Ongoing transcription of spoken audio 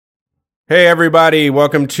Hey everybody,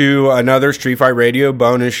 welcome to another Street Fight Radio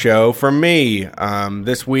bonus show from me.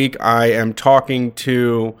 This week I am talking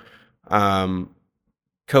to Kalia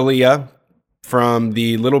from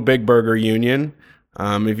the Little Big Burger Union.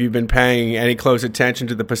 If you've been paying any close attention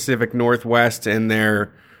to the Pacific Northwest and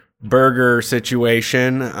their burger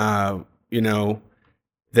situation,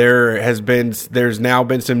 there's now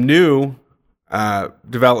been some new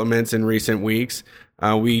developments in recent weeks.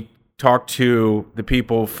 We talked to the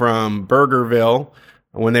people from Burgerville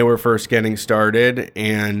when they were first getting started,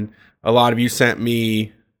 and a lot of you sent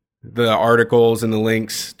me the articles and the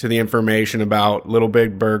links to the information about Little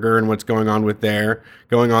Big Burger and what's going on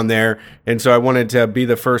there. And so I wanted to be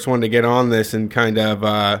the first one to get on this and kind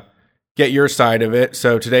of get your side of it.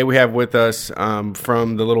 So today we have with us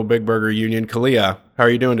from the Little Big Burger Union, Kalia. How are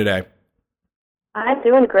you doing today? I'm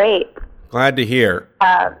doing great. Glad to hear.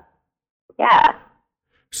 Yeah.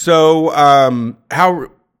 So,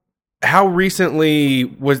 how recently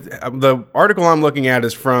was the article I'm looking at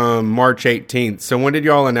is from March 18th. So when did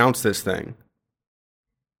y'all announce this thing?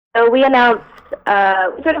 So we announced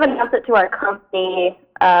it to our company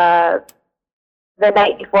the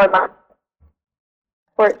night before March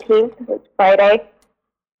 14th, which was Friday.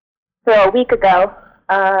 So a week ago,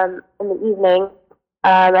 in the evening,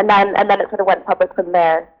 and then it sort of went public from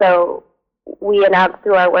there. So we announced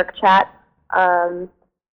through our work chat.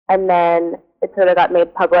 And then it sort of got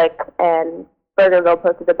made public, and Burgerville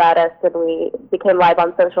posted about us, and we became live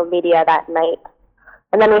on social media that night.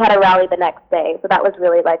 And then we had a rally the next day. So that was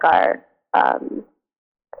really like our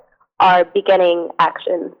beginning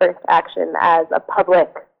action, first action as a public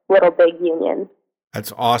Little Big Union.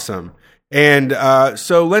 That's awesome. And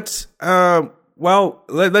so let's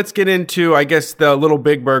get into, I guess, the Little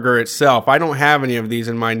Big Burger itself. I don't have any of these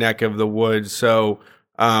in my neck of the woods. So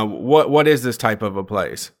what is this type of a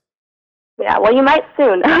place? Yeah, well, you might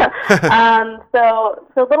soon. So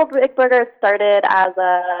Little Big Burger started as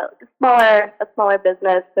a smaller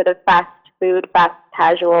business, sort of fast food, fast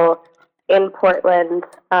casual in Portland.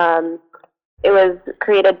 It was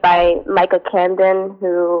created by Micah Camden,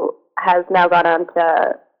 who has now gone on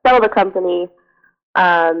to sell the company,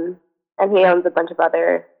 and he owns a bunch of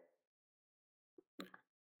other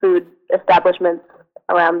food establishments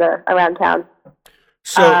around town.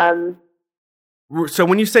 So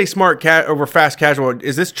when you say smart over fast casual,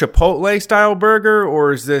 is this Chipotle style burger,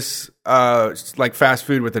 or is this like fast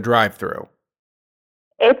food with a drive-through?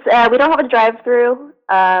 It's we don't have a drive-through,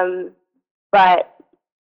 but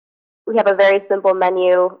we have a very simple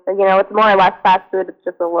menu. It's more or less fast food. It's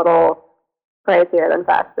just a little pricier than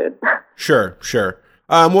fast food. Sure.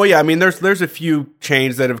 Well, yeah. I mean, there's a few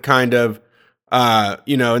chains that have kind of,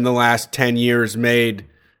 in the last 10 years made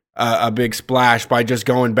a big splash by just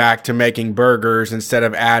going back to making burgers instead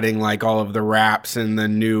of adding like all of the wraps and the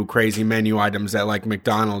new crazy menu items that like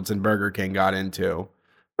McDonald's and Burger King got into.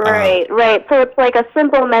 Right. So it's like a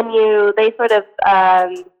simple menu. They sort of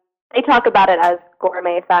they talk about it as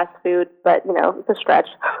gourmet fast food, but it's a stretch.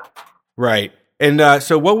 Right. And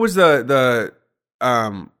so what was what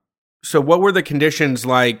were the conditions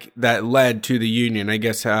like that led to the union? I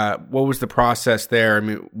guess what was the process there? I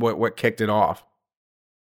mean, what kicked it off?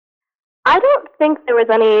 I don't think there was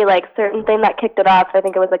any certain thing that kicked it off. I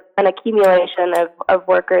think it was an accumulation of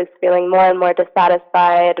workers feeling more and more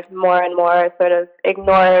dissatisfied, more and more sort of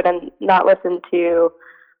ignored and not listened to,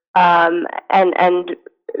 and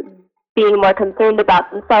being more concerned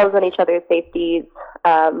about themselves and each other's safeties,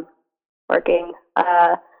 working.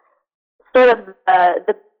 Sort of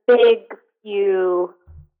the big few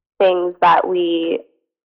things that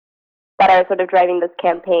are sort of driving this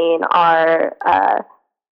campaign are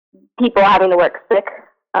people having to work sick,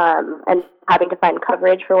 and having to find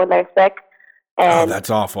coverage for when they're sick, and that's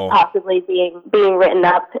awful. Possibly being written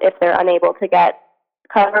up if they're unable to get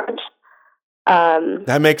coverage.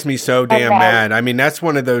 That makes me so damn mad. I mean, that's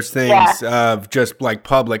one of those things of just like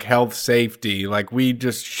public health safety. Like, we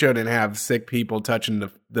just shouldn't have sick people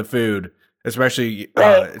touching the food, especially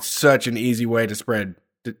it's such an easy way to spread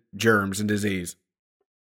germs and disease.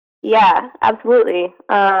 Yeah, absolutely.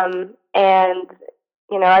 And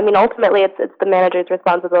ultimately, it's the manager's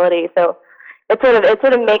responsibility. So it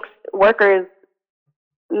sort of makes workers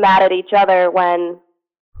mad at each other when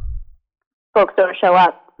folks don't show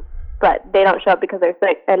up, but they don't show up because they're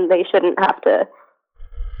sick, and they shouldn't have to,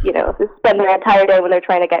 spend their entire day when they're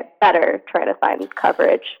trying to get better, trying to find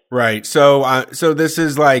coverage. Right. So, so this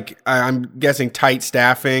is like, I'm guessing, tight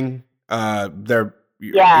staffing. You're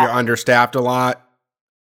understaffed a lot.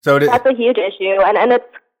 So that's a huge issue, and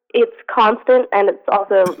it's constant, and it's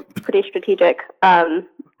also pretty strategic,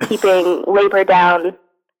 keeping labor down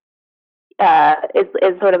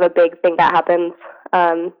is sort of a big thing that happens.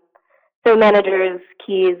 So managers,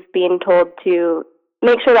 keys being told to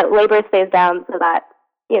make sure that labor stays down so that,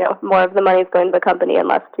 more of the money is going to the company and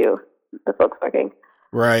less to the folks working.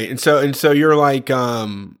 Right. And so you're like,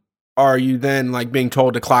 are you then like being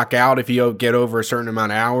told to clock out if you get over a certain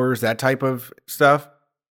amount of hours, that type of stuff?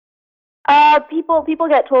 People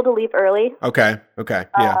get told to leave early. Okay.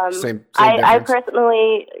 Yeah. Same I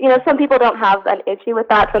personally, some people don't have an issue with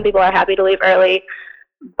that. Some people are happy to leave early,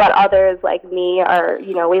 but others like me are,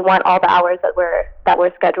 we want all the hours that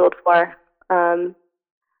we're scheduled for. And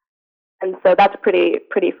so that's pretty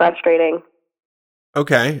frustrating.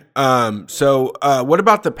 Okay. So what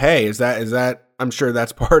about the pay? Is that I'm sure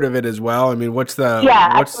that's part of it as well. I mean,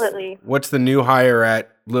 absolutely. What's the new hire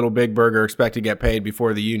at Little Big Burger expect to get paid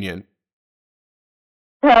before the union?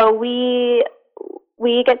 So we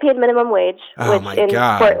get paid minimum wage, which in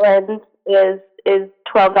Portland is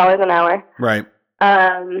 $12 an hour. Right.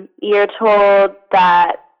 You're told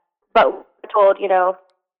that, but we're told,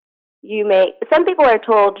 some people are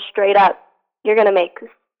told straight up, you're going to make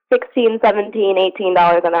 $16, $17,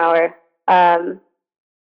 $18 an hour.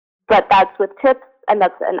 But that's with tips, and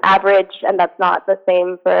that's an average, and that's not the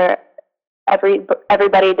same for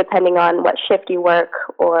everybody depending on what shift you work,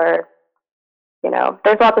 or,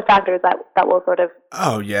 there's lots of factors that will sort of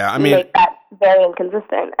make that very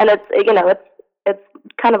inconsistent. And it's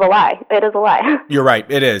kind of a lie. It is a lie. You're right.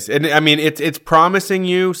 It is. And I mean, it's promising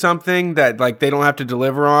you something that like they don't have to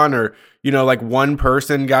deliver on, or, like one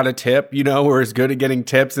person got a tip, or is good at getting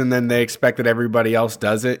tips, and then they expect that everybody else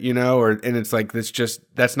does it, and it's like,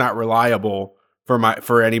 that's not reliable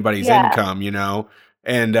for anybody's income,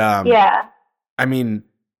 and, I mean,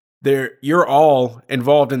 you're all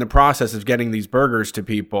involved in the process of getting these burgers to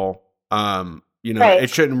people. Right.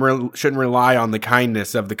 It shouldn't rely on the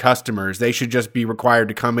kindness of the customers. They should just be required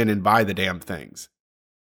to come in and buy the damn things.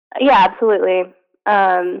 Yeah, absolutely.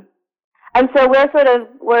 And so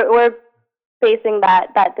we're facing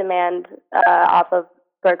that demand off of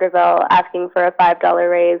Burgerville, asking for a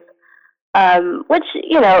 $5 raise, which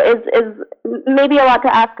is maybe a lot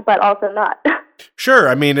to ask, but also not. Sure.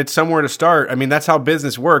 I mean, it's somewhere to start. I mean, that's how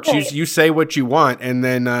business works. Right. You say what you want, and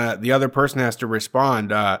then the other person has to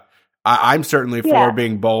respond. I'm certainly for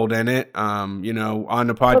being bold in it. On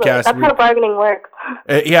the podcast, that's how bargaining works.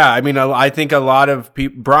 Yeah, I mean, I think a lot of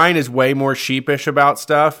people. Brian is way more sheepish about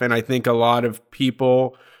stuff, and I think a lot of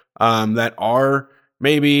people that are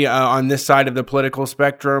maybe on this side of the political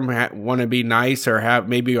spectrum want to be nice, or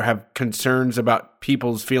have concerns about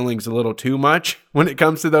people's feelings a little too much when it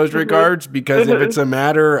comes to those regards. Because if it's a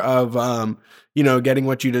matter of getting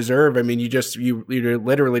what you deserve, I mean, you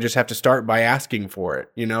literally just have to start by asking for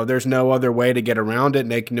it. There's no other way to get around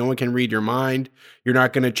it. No one can read your mind. You're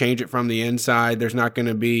not going to change it from the inside. There's not going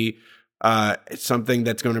to be something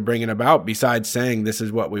that's going to bring it about besides saying this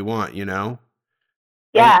is what we want. Yeah,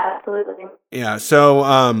 absolutely. Yeah. So,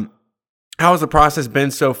 how has the process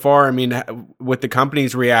been so far? I mean, with the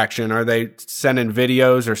company's reaction, are they sending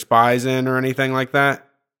videos or spies in or anything like that?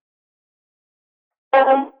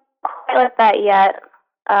 Quite like that yet.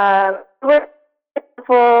 We're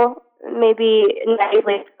hopeful, maybe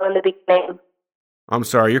naively so in the beginning. I'm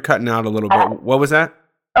sorry, you're cutting out a little bit. What was that?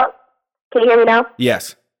 Oh, can you hear me now?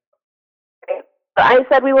 Yes. Okay. I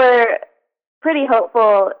said we were pretty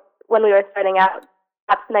hopeful when we were starting out,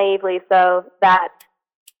 perhaps naively so, that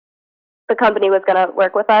the company was going to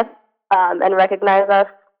work with us and recognize us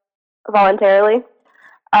voluntarily.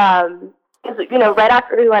 Right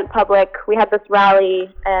after we went public, we had this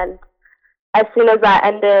rally, and as soon as that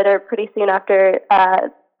ended, or pretty soon after,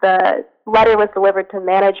 the letter was delivered to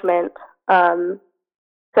management,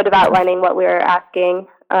 sort of outlining what we were asking.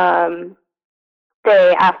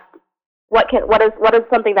 They asked, what is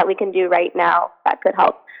something that we can do right now that could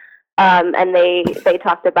help? And they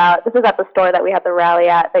talked about, this is at the store that we had the rally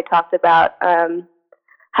at, they talked about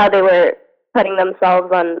how they were putting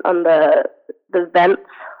themselves on the vents,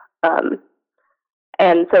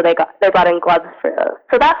 and so they brought in gloves for those.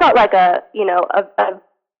 So that felt like that's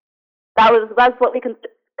what we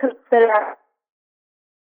consider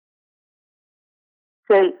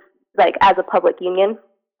since, like, as a public union.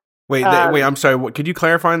 Wait, I'm sorry. Could you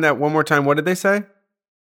clarify that one more time? What did they say?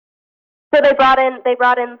 So they brought in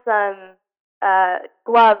some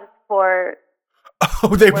gloves for.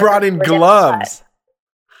 Oh, they brought in gloves.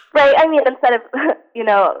 Right. I mean, instead of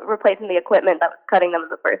replacing the equipment that was cutting them in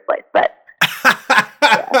the first place, but.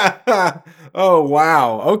 Yeah. Oh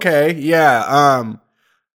wow. Okay. Yeah.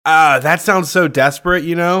 That sounds so desperate.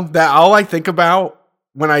 That all I think about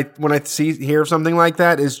when I hear something like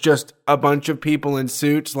that is just a bunch of people in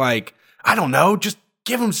suits, like, I don't know, just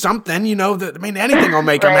give them something, I mean, anything will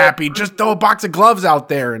make them Right. happy. Just throw a box of gloves out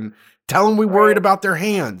there and tell them we worried Right. about their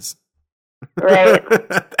hands. Right.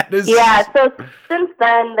 That is, Yeah, so since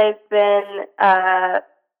then they've been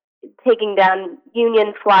taking down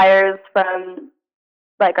union flyers from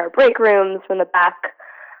like our break rooms from the back.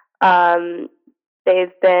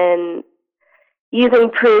 They've been using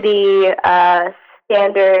pretty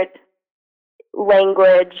standard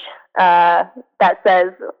language that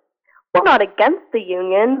says we're not against the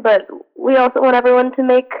union, but we also want everyone to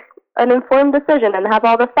make an informed decision and have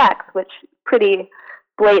all the facts, which pretty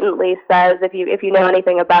blatantly says, if you know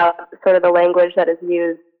anything about sort of the language that is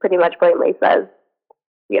used, pretty much blatantly says,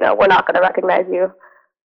 we're not going to recognize you.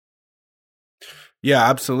 yeah,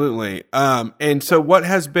 absolutely. And so what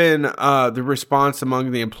has been the response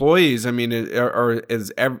among the employees? I mean,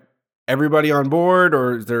 is everybody on board,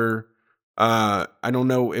 or is there, I don't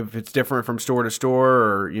know if it's different from store to store,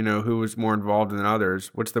 or, who is more involved than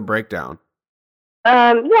others? What's the breakdown? Yeah,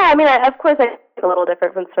 I mean, of course, it's a little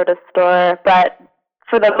different from store to store, but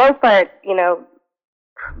for the most part,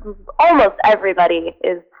 almost everybody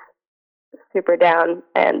is super down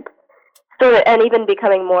and even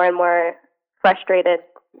becoming more and more frustrated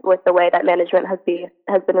with the way that management has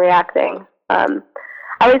been reacting. At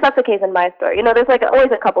least that's the case in my store. There's like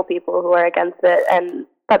always a couple people who are against it, and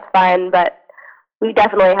that's fine, but we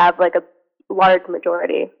definitely have like a large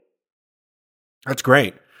majority. That's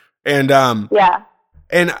great. And Yeah.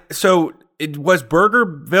 And so, was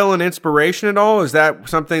Burgerville an inspiration at all? Is that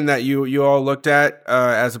something that you all looked at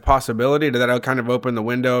as a possibility? Did that kind of open the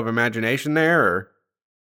window of imagination there? Or?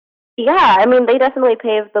 Yeah, I mean, they definitely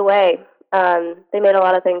paved the way. They made a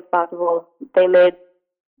lot of things possible. They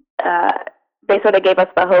sort of gave us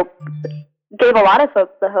the hope, gave a lot of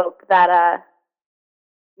folks the hope that,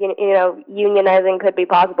 unionizing could be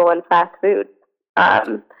possible in fast food.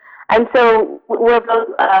 And so we're both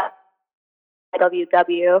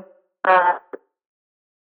IWW,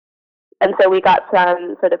 and so we got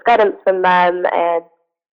some sort of guidance from them and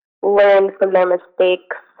learned from their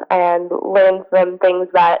mistakes and learned from things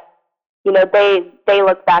that, they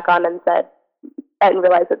looked back on and said, and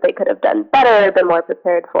realized that they could have done better, been more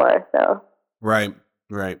prepared for. So Right.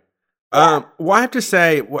 Well, I have to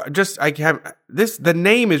say, the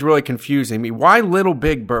name is really confusing me. Why Little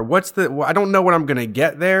Big Bird? I don't know what I'm going to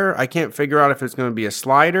get there. I can't figure out if it's going to be a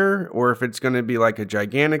slider or if it's going to be like a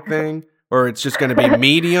gigantic thing or it's just going to be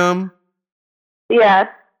medium. Yeah.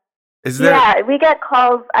 Is there? Yeah, we get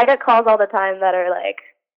calls. I get calls all the time that are like,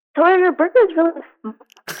 so are your burgers really small?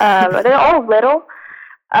 They're all little.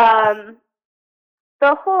 I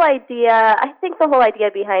think the whole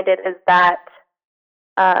idea behind it is that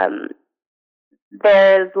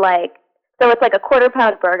there's it's like a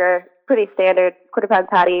quarter-pound burger, pretty standard quarter-pound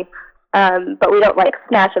patty, but we don't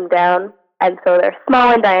smash them down, and so they're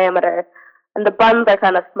small in diameter, and the buns are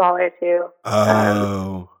kind of smaller too.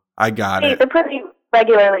 Oh, I got it. They're pretty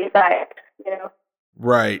regularly sized,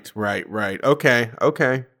 Right.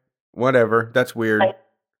 Okay. Whatever. That's weird.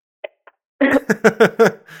 And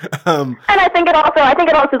I think it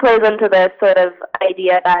also plays into this sort of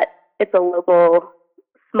idea that it's a local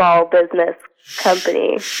small business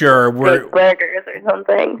company. Sure, we're burgers or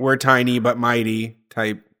something. We're tiny but mighty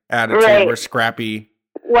type attitude. Right. We're scrappy.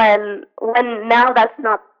 When now that's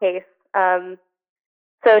not the case.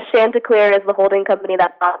 So Chanticleer is the holding company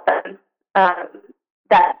that bought them.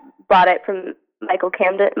 That bought it from Micah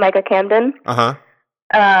Camden. Uh-huh.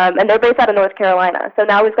 And they're based out of North Carolina. So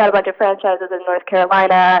now we've got a bunch of franchises in North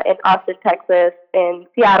Carolina, in Austin, Texas, in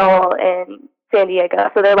Seattle, in San Diego.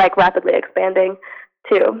 So they're rapidly expanding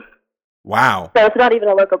too. Wow. So it's not even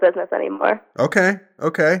a local business anymore. Okay.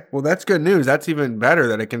 Well, that's good news. That's even better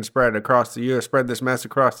that it can spread across the U.S., spread this mess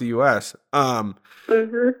across the U.S. So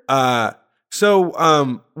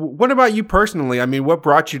what about you personally? I mean, what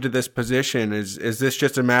brought you to this position? Is this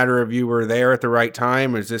just a matter of you were there at the right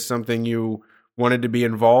time? Is this something you wanted to be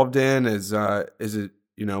involved in? Is it,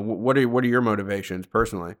 what are your motivations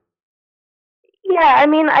personally? Yeah, I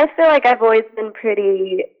mean, I feel like I've always been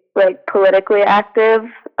pretty politically active.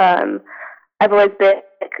 I've always been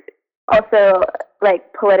also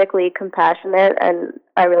politically compassionate, and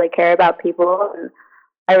I really care about people, and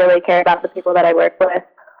I really care about the people that I work with.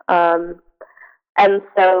 And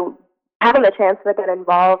so having the chance to get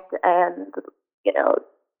involved and,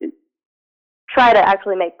 try to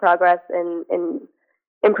actually make progress in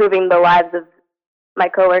improving the lives of my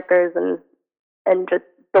coworkers and just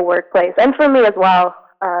the workplace, and for me as well,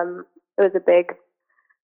 it was a big,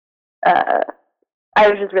 I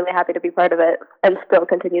was just really happy to be part of it and still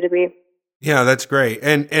continue to be. Yeah, that's great.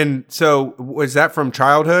 And so was that from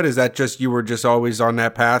childhood? Is that just, you were just always on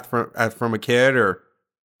that path from a kid, or?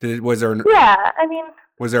 Yeah, I mean,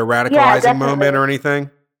 was there a yeah, radicalizing moment definitely. or anything?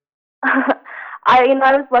 I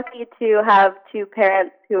was lucky to have two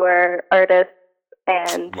parents who are artists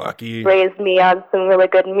and Lucky. raised me on some really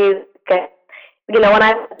good music.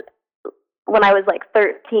 And, when I was like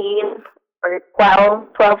 13 or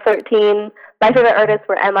 13, my favorite artists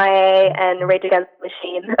were MIA and Rage Against the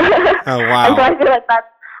Machine. Oh And so wow.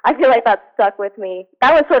 I feel like that stuck with me.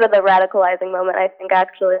 That was sort of the radicalizing moment, I think,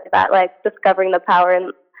 actually, that like discovering the power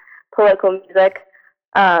in political music.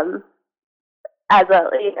 Um, as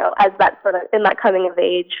that sort of in that coming of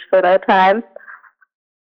age sort of time.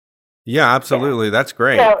 Yeah, Yeah. absolutely. That's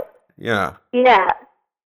great. So Yeah. yeah,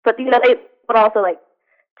 but they would also like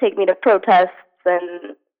take me to protests,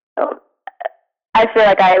 and I feel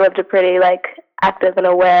like I lived a pretty like active and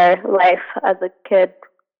aware life as a kid.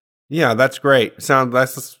 Yeah, that's great.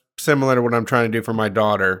 That's similar to what I'm trying to do for my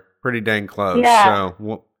daughter. Pretty dang close. Yeah.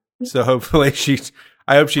 So hopefully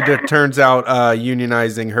I hope she turns out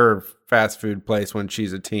unionizing her fast food place when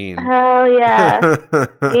she's a teen. Hell yeah.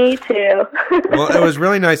 Me too. Well, it was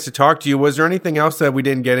really nice to talk to you. Was there anything else that we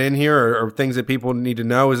didn't get in here, or things that people need to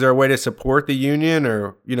know? Is there a way to support the union,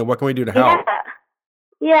 or what can we do to Yeah. help?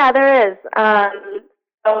 Yeah, there is.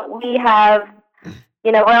 So we have,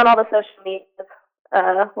 we're on all the social media.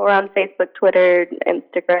 We're on Facebook, Twitter,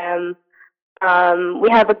 Instagram. We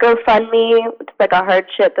have a GoFundMe, which is like a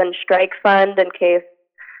hardship and strike fund in case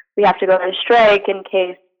we have to go on strike, in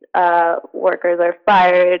case workers are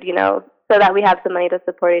fired, so that we have some money to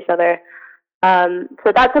support each other.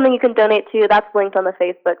 So that's something you can donate to. That's linked on the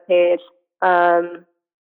Facebook page.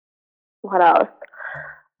 What else?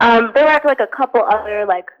 There are like a couple other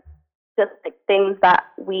just like things that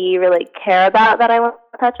we really care about that I want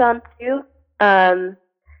to touch on too.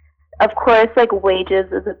 Of course, like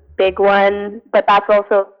wages is a big one, but that's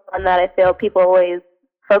also one that I feel people always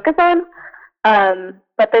focus on.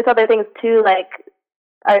 But there's other things too, like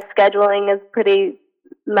our scheduling is pretty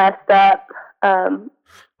messed up.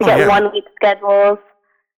 We get 1 week schedules.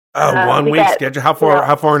 Oh, 1 week schedule. How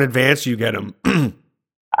far in advance do you get them?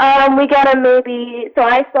 We get them maybe. So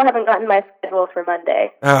I still haven't gotten my schedule for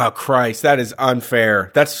Monday. Oh Christ, that is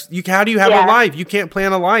unfair. How do you have a life? You can't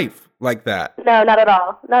plan a life like that. No, not at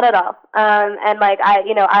all. Not at all. And like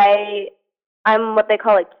I'm what they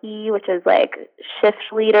call a key, which is like shift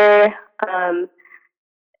leader.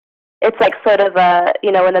 It's like sort of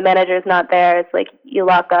when the manager's not there, it's like you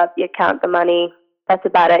lock up, you count the money. That's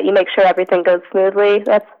about it. You make sure everything goes smoothly.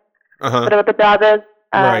 That's sort of what the job is.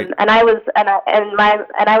 Right. And I was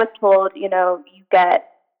told, you get,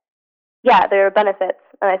 there are benefits.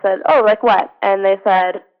 And I said, oh, like what? And they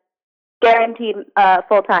said, guaranteed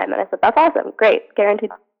full time. And I said, that's awesome, great, guaranteed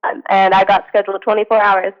full time. And I got scheduled 24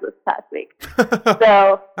 hours this past week.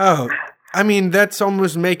 So. Oh, I mean, that's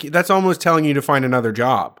almost telling you to find another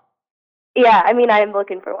job. Yeah, I mean, I'm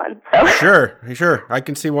looking for one. So. Sure, I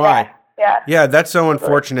can see why. Yeah, that's so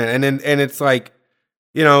unfortunate. And it's like,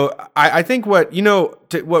 I think what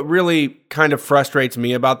really kind of frustrates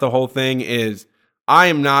me about the whole thing is I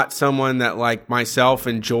am not someone that like myself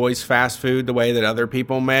enjoys fast food the way that other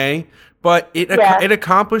people may, but it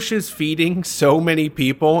accomplishes feeding so many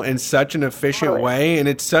people in such an efficient way, and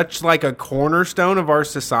it's such like a cornerstone of our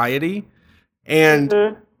society.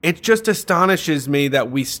 And it just astonishes me that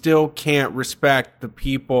we still can't respect the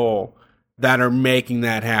people that are making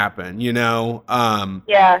that happen,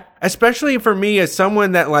 especially for me as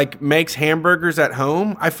someone that like makes hamburgers at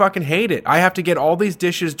home. I fucking hate it. I have to get all these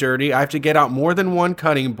dishes dirty. I have to get out more than one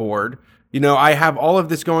cutting board. I have all of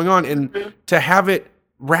this going on, and to have it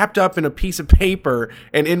wrapped up in a piece of paper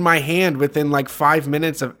and in my hand within like 5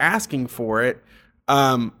 minutes of asking for it,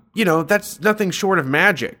 that's nothing short of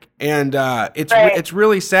magic. And it's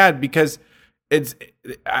really sad because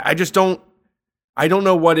I don't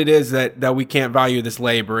know what it is that we can't value this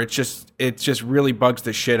labor. It just really bugs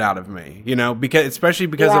the shit out of me, because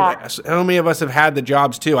so many of us have had the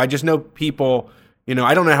jobs too. I just know people,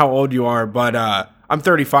 I don't know how old you are, but I'm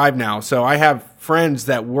 35 now. So I have friends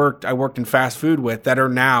I worked in fast food with that are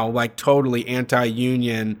now like totally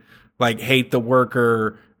anti-union, like hate the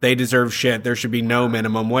worker. They deserve shit. There should be no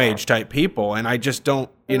minimum wage type people. And I just don't,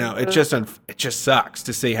 it just sucks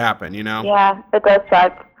to see happen, Yeah, it does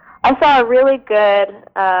suck. I saw a really good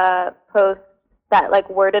post that like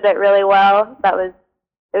worded it really well. That was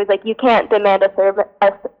it was like you can't demand a service.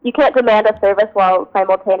 You can't demand a service while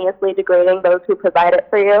simultaneously degrading those who provide it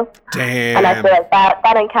for you. Damn. And I feel like that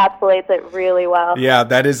encapsulates it really well. Yeah,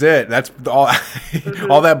 that is it. That's all.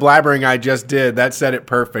 All that blabbering I just did. That said it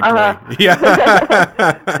perfectly.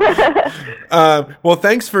 Yeah. Well,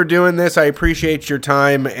 thanks for doing this. I appreciate your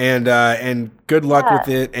time and good luck with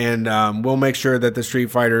it. And we'll make sure that the Street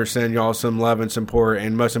Fighter send y'all some love and support,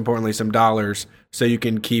 and most importantly, some dollars so you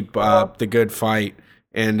can keep the good fight.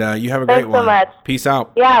 And you have a great one. Thanks so much. Peace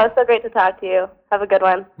out. Yeah, it was so great to talk to you. Have a good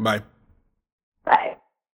one. Bye. Bye.